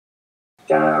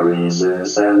Gary's a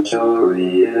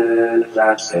centurion,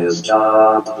 that's his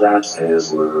job, that's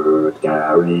his work.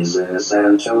 Gary's a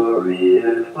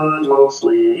centurion, but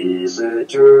mostly he's a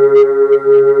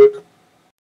jerk.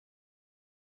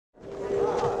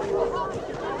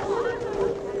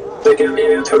 Begin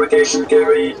the interrogation,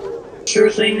 Gary. Sure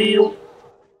thing, Neil.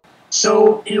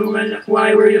 So, human,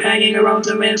 why were you hanging around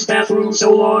the men's bathroom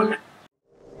so long?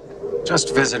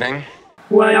 Just visiting.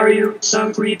 Why are you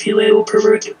some creepy little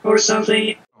pervert or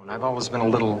something? I've always been a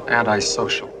little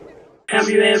antisocial. Have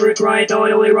you ever tried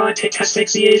autoerotic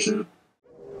asphyxiation?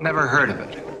 Never heard of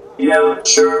it. Yeah,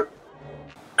 sure.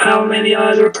 How many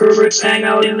other perverts hang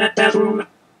out in that bathroom?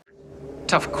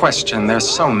 Tough question, there's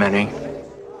so many.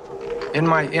 In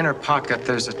my inner pocket,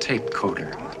 there's a tape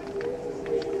coder.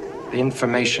 The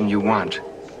information you want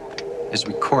is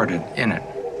recorded in it.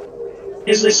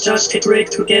 Is this just a trick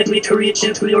to get me to reach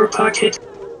into your pocket?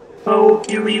 Oh,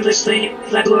 you mean this thing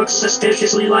that looks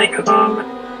suspiciously like a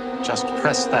bomb? Just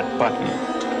press that button.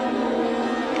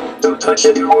 Don't touch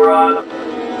it, you moron!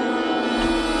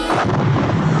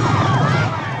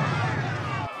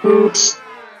 Oops.